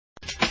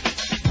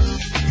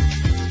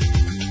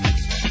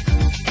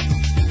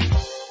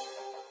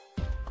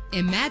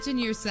Imagine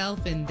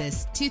yourself in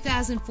this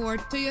 2004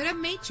 Toyota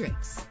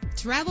Matrix.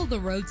 Travel the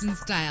roads in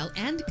style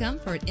and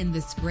comfort in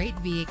this great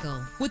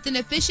vehicle. With an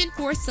efficient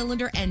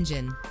 4-cylinder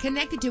engine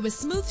connected to a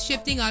smooth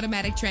shifting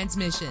automatic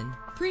transmission,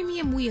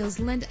 premium wheels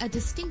lend a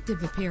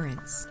distinctive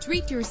appearance.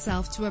 Treat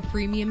yourself to a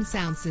premium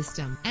sound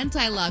system.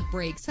 Anti-lock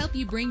brakes help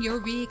you bring your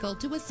vehicle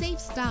to a safe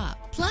stop.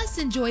 Plus,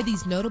 enjoy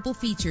these notable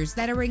features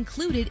that are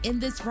included in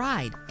this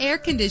ride: air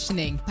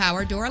conditioning,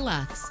 power door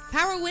locks,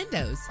 power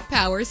windows,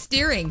 power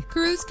steering,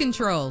 cruise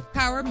control,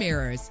 power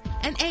mirrors,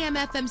 an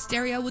AM/FM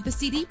stereo with a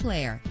CD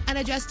player, an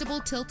adjustable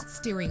tilt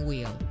steering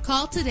wheel.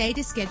 Call today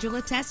to schedule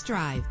a test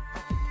drive.